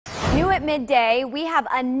New at midday, we have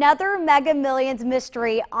another Mega Millions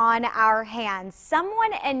mystery on our hands.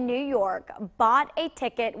 Someone in New York bought a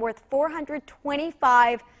ticket worth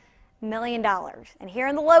 $425 million. And here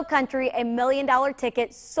in the Lowcountry, a $1 million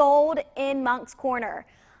ticket sold in Moncks Corner.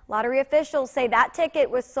 Lottery officials say that ticket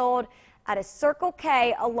was sold at a Circle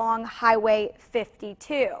K along Highway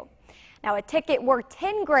 52. Now, a ticket worth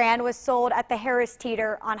 10 grand was sold at the Harris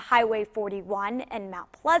Teeter on Highway 41 in Mount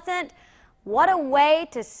Pleasant. What a way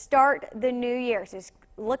to start the new year. So just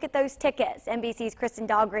look at those tickets. NBC's Kristen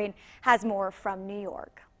Dahlgren has more from New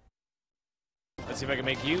York. Let's see if I can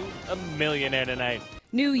make you a millionaire tonight.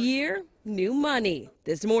 New year, new money.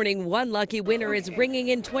 This morning, one lucky winner is ringing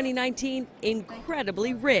in 2019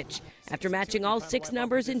 incredibly rich after matching all 6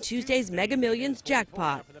 numbers in Tuesday's Mega Millions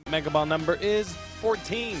jackpot. The Mega Ball number is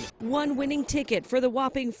 14. One winning ticket for the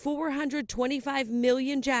whopping $425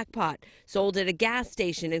 million jackpot sold at a gas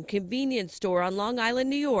station and convenience store on Long Island,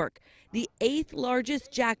 New York, the 8th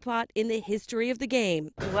largest jackpot in the history of the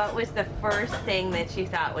game. What was the first thing that you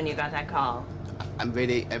thought when you got that call? I'm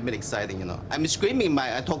very excited, I'm screaming.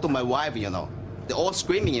 I talk to my wife, They're all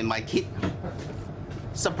screaming in my kid.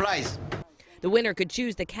 Surprise. The winner could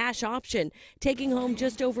choose the cash option, taking home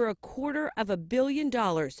just over $250 million,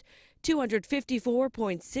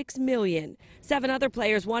 $254.6 million. 7 other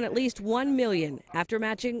players won at least $1 million after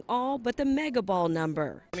matching all but the Mega Ball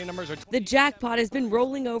number. The jackpot has been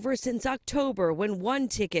rolling over since October, when one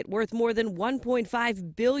ticket worth more than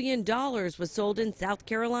 $1.5 billion was sold in South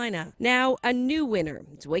Carolina. Now a new winner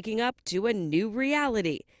is waking up to a new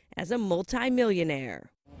reality as a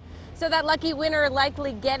multimillionaire. So that lucky winner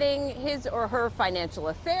likely getting his or her financial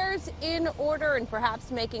affairs in order and perhaps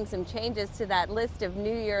making some changes to that list of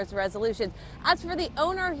New Year's resolutions. As for the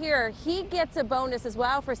owner here, he gets a bonus as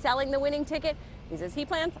well for selling the winning ticket. He says he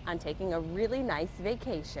plans on taking a really nice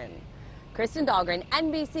vacation. Kristen Dahlgren,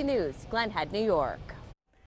 NBC News, Glen Head, New York.